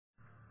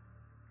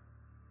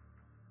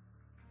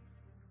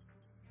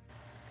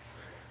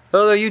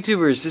Hello there,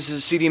 YouTubers. This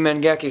is CD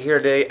Mangaka here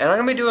today, and I'm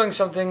going to be doing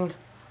something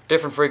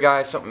different for you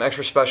guys, something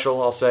extra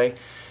special, I'll say.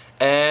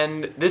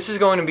 And this is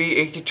going to be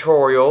a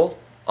tutorial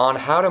on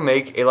how to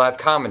make a live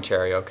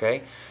commentary,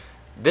 okay?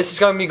 This is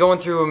going to be going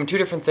through two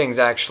different things,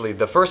 actually.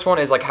 The first one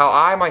is like how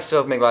I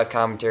myself make live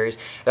commentaries,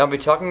 and I'll be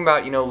talking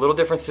about, little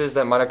differences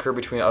that might occur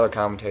between other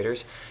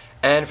commentators.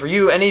 And for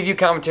you, any of you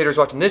commentators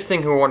watching this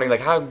thing who are wondering,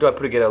 like, how do I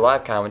put together a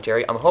live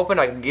commentary, I'm hoping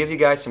I can give you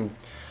guys some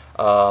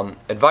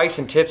advice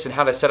and tips on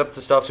how to set up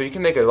the stuff so you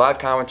can make a live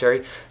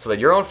commentary so that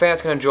your own fans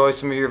can enjoy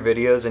some of your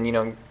videos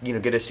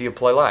and get to see you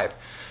play live.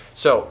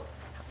 So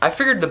I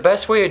figured the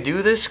best way to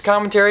do this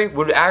commentary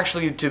would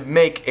actually to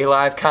make a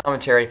live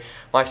commentary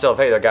myself.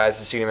 Hey there guys,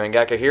 it's CD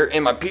Mangaka here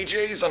in my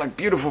PJs on a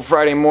beautiful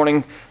Friday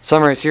morning.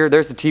 Summer is here.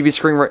 There's the TV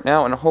screen right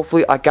now, and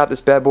hopefully I got this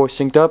bad boy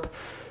synced up.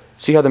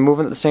 See how they're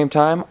moving at the same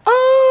time?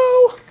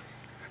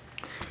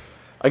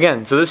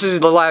 Again, so this is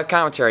the live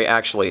commentary,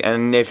 actually,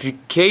 and in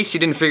case you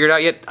didn't figure it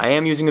out yet, I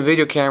am using a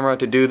video camera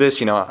to do this.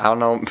 I don't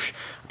know, I'm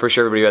pretty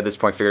sure everybody at this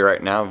point figured it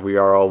right now. We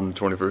are all in the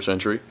 21st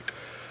century.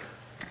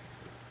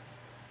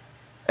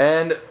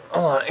 And,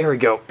 hold on, here we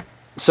go.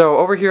 So,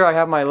 over here I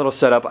have my little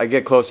setup. I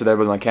get closer there,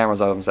 but my camera's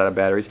almost out of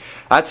batteries.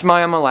 That's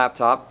my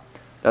laptop.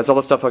 That's all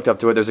the stuff hooked up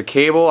to it. There's a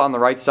cable on the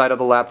right side of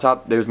the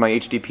laptop. There's my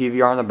HD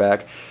PVR on the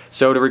back.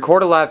 So, to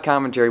record a live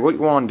commentary, what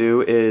you want to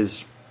do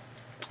is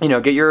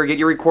get your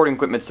recording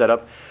equipment set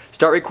up,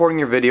 start recording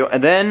your video,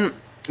 and then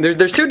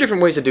there's two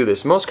different ways to do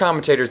this. Most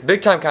commentators,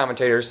 big-time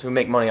commentators who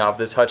make money off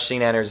this, Hutch,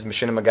 CNanners,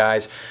 Machinima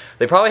guys,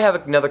 they probably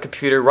have another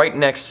computer right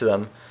next to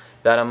them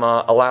that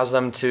allows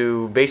them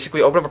to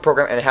basically open up a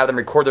program and have them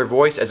record their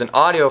voice as an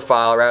audio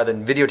file rather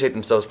than videotape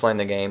themselves playing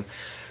the game.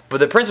 But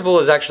the principle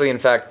is actually, in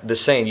fact, the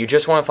same. You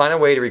just want to find a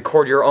way to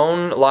record your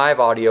own live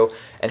audio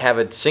and have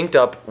it synced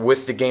up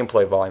with the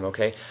gameplay volume,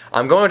 okay?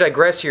 I'm going to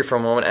digress here for a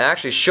moment and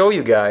actually show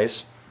you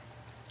guys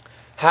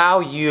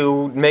how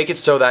you make it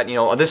so that,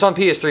 this on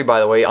PS3, by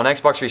the way. On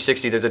Xbox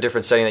 360 there's a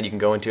different setting that you can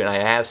go into, and I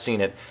have seen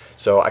it,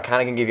 so I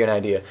kind of can give you an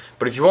idea.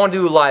 But if you want to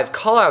do live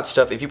call-out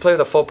stuff, if you play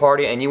with a full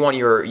party and you want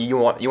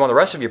the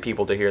rest of your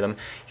people to hear them,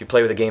 if you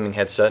play with a gaming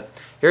headset,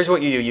 here's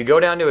what you do. You go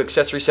down to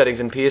accessory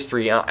settings in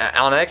PS3.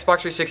 On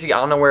Xbox 360, I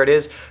don't know where it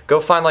is, go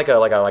find like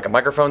a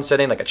microphone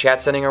setting, like a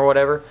chat setting or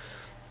whatever.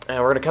 And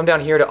we're going to come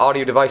down here to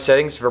audio device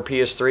settings for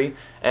PS3,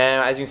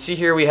 and as you can see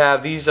here we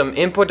have these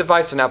input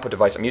device and output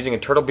device. I'm using a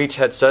Turtle Beach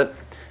headset.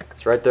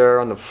 It's right there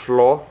on the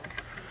floor.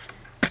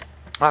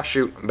 Ah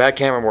shoot, bad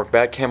camera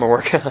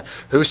work,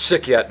 Who's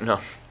sick yet? No.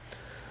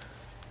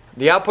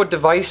 The output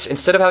device,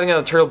 instead of having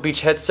a Turtle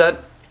Beach headset,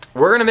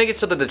 we're going to make it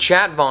so that the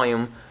chat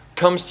volume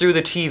comes through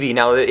the TV.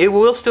 Now it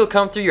will still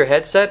come through your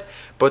headset,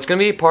 but it's going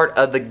to be part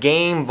of the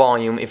game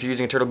volume if you're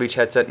using a Turtle Beach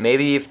headset,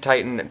 maybe if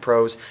Titan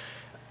Pros.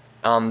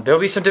 There'll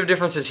be some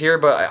differences here,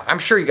 but I'm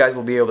sure you guys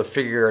will be able to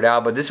figure it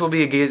out. But this will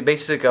be a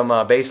basic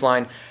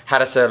baseline how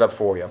to set it up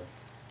for you.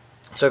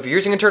 So if you're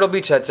using a Turtle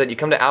Beach headset, you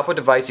come to output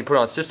device, you put it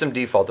on system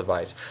default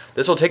device.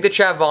 This will take the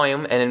chat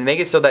volume and make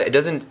it so that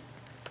it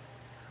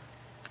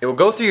will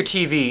go through your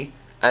TV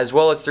as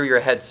well as through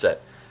your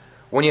headset.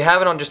 When you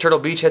have it on just Turtle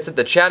Beach headset,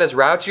 the chat is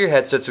routed to your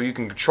headset so you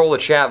can control the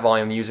chat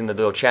volume using the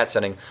little chat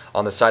setting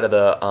on the side of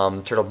the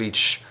Turtle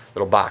Beach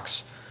little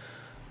box.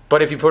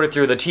 But if you put it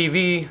through the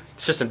TV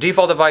system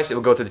default device, it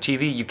will go through the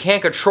TV. You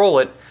can't control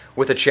it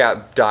with a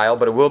chat dial,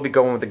 but it will be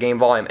going with the game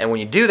volume. And when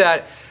you do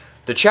that,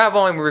 the chat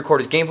volume we record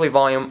is gameplay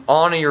volume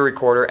on your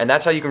recorder, and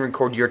that's how you can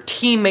record your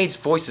teammates'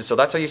 voices. So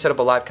that's how you set up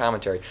a live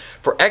commentary.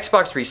 For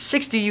Xbox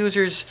 360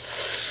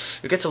 users,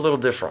 it gets a little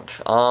different.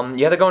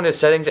 You have to go into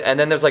settings, and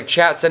then there's like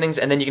chat settings,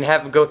 and then you can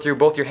have it go through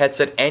both your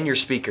headset and your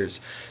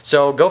speakers.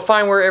 So go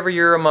find wherever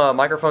your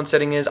microphone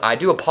setting is. I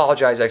do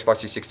apologize,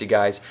 Xbox 360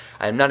 guys.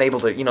 I'm not able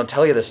to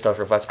tell you this stuff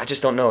real fast. I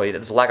just don't know.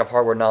 It's a lack of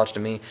hardware knowledge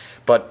to me.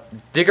 But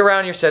dig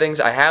around your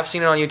settings. I have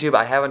seen it on YouTube.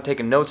 I haven't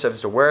taken notes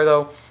as to where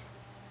though.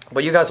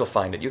 But you guys will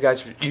find it. You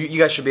guys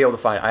should be able to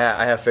find it.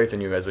 I have faith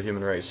in you as a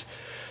human race.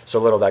 So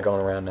little of that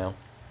going around now.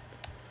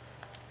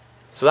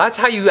 So that's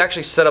how you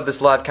actually set up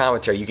this live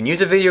commentary. You can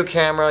use a video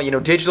camera.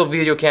 Digital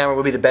video camera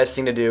would be the best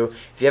thing to do.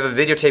 If you have a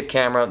videotape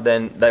camera,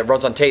 then that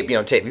runs on tape.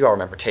 Tape. You all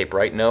remember tape,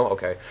 right? No?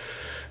 Okay.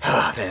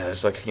 Man,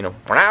 it's like,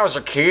 when I was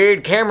a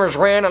kid, cameras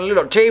ran on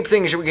little tape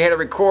things that we had to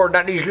record,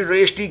 not these little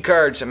SD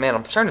cards. And man,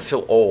 I'm starting to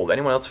feel old.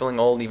 Anyone else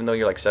feeling old even though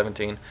you're like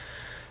 17?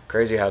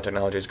 Crazy how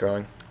technology is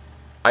growing.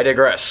 I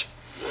digress.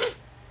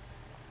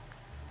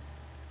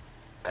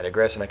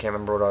 And I can't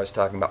remember what I was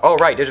talking about. Oh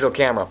right, digital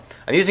camera.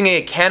 I'm using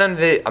a Canon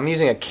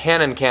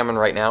camera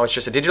right now. It's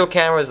just a digital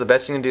camera is the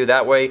best thing to do.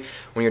 That way,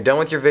 when you're done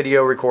with your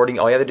video recording,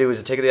 all you have to do is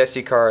to take the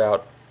SD card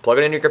out, plug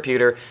it into your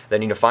computer,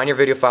 then you find your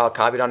video file,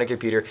 copy it on your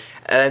computer,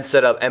 and then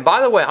set up. And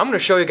by the way, I'm going to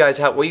show you guys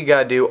what you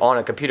got to do on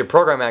a computer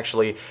program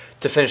actually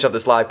to finish up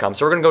this live com.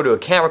 So we're going to go to a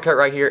camera cut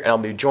right here, and I'll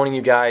be joining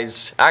you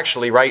guys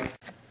actually right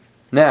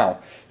now.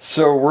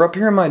 So we're up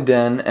here in my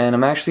den, and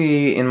I'm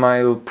actually in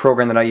my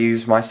program that I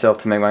use myself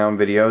to make my own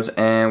videos,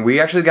 and we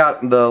actually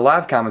got the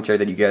live commentary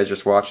that you guys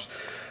just watched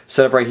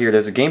set up right here.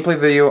 There's a gameplay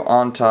video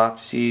on top.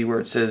 See where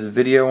it says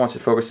video. Once it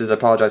focuses, I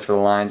apologize for the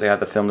lines. I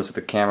have to film this with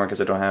the camera because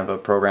I don't have a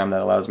program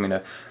that allows me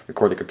to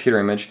record the computer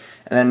image.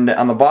 And then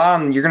on the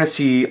bottom, you're going to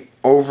see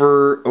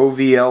over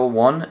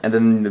OVL1 and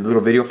then the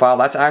little video file.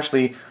 That's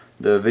actually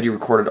the video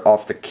recorded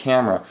off the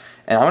camera.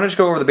 And I'm going to just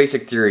go over the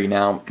basic theory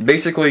now.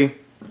 Basically,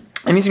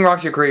 I'm using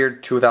Roxy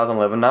Creator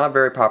 2011, not a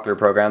very popular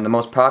program. The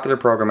most popular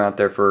program out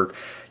there for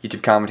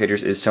YouTube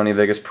commentators is Sony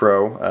Vegas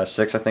Pro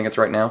 6, I think it's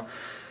right now.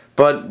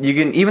 But you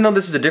can, even though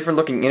this is a different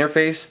looking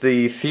interface,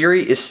 the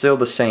theory is still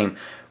the same.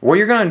 What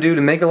you're going to do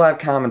to make a live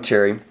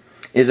commentary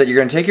is that you're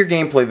going to take your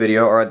gameplay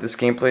video, or this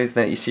gameplay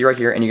that you see right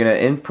here, and you're going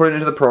to input it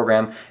into the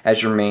program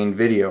as your main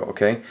video,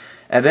 okay?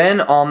 And then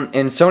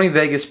in Sony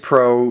Vegas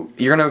Pro,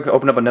 you're going to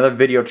open up another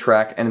video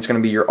track, and it's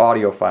going to be your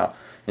audio file.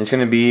 And it's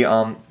going to be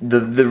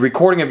the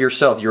recording of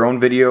yourself, your own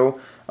video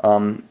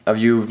of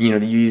you know,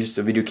 that you used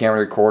a video camera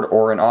to record,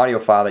 or an audio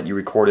file that you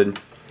recorded.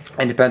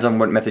 It depends on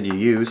what method you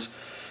use.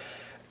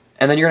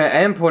 And then you're going to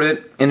input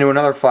it into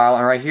another file,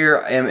 and right here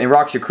in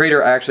Roxy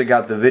Creator, I actually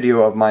got the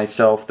video of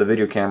myself, the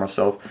video camera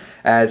self,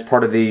 as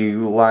part of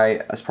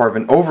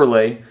an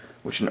overlay,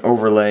 which an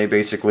overlay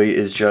basically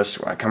is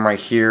just, I come right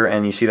here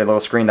and you see that little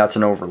screen, that's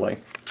an overlay.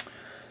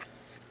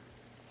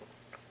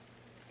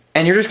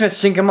 And you're just going to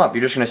sync them up.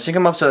 You're just going to sync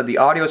them up so that the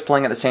audio is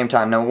playing at the same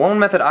time. Now, one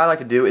method I like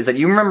to do is that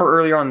you remember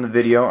earlier on in the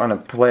video, I'm going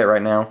to play it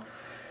right now.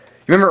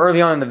 You remember early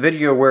on in the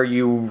video where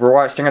you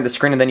were staring at the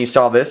screen and then you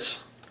saw this?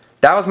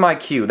 That was my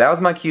cue. That was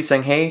my cue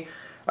saying, hey,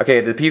 okay,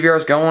 the PVR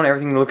is going,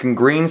 everything looking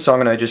green, so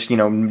I'm going to just, you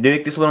know,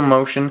 make this little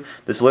motion,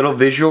 this little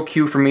visual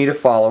cue for me to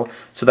follow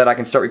so that I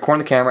can start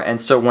recording the camera,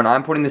 and so when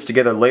I'm putting this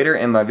together later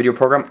in my video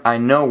program, I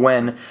know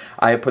when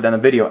I put down the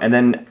video. And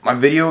then my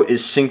video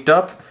is synced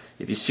up.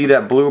 If you see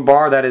that blue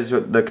bar, that is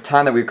the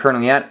time that we're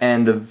currently at,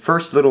 and the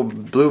first little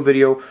blue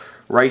video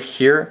right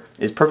here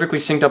is perfectly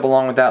synced up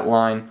along with that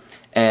line.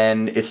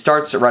 And it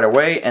starts right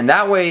away, and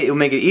that way it will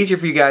make it easier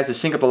for you guys to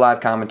sync up a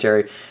live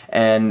commentary.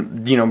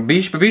 And you know,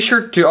 be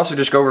sure to also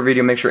just go over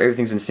video, make sure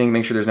everything's in sync,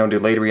 make sure there's no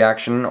delayed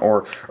reaction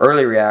or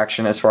early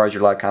reaction as far as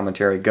your live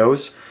commentary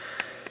goes.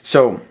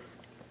 So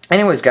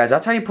anyways guys,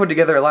 that's how you put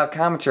together a live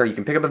commentary. You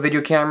can pick up a video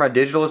camera,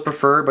 digital is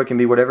preferred, but it can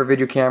be whatever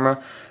video camera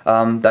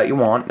that you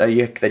want, that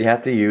you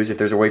have to use. If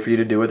there's a way for you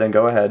to do it, then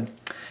go ahead.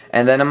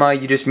 And then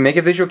you just make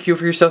a visual cue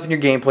for yourself in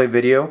your gameplay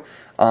video.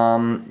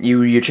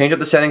 You change up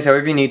the settings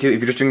however you need to. If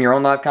you're just doing your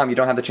own live com, you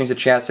don't have to change the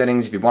chat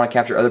settings. If you want to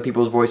capture other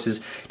people's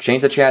voices,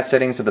 change the chat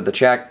settings so that the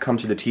chat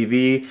comes through the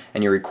TV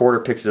and your recorder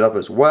picks it up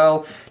as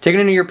well. Take it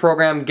into your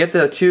program, get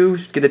the two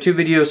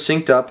videos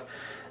synced up,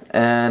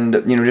 and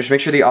you know, just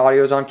make sure the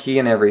audio is on key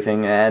and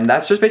everything. And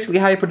that's just basically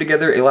how you put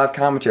together a live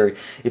commentary.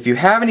 If you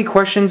have any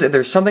questions, if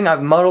there's something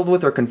I've muddled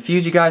with or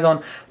confused you guys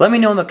on, let me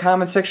know in the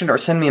comment section or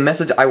send me a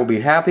message. I will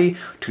be happy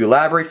to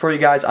elaborate for you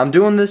guys. I'm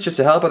doing this just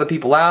to help other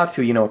people out,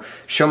 to, you know,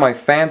 show my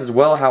fans as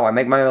well how I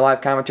make my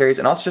live commentaries,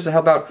 and also just to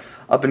help out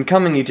up and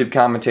coming YouTube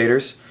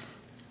commentators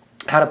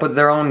how to put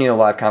their own, you know,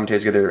 live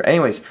commentaries together.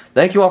 Anyways,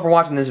 thank you all for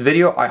watching this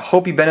video. I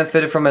hope you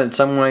benefited from it in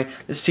some way.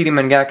 This is CD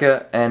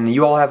Mangaka, and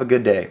you all have a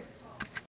good day.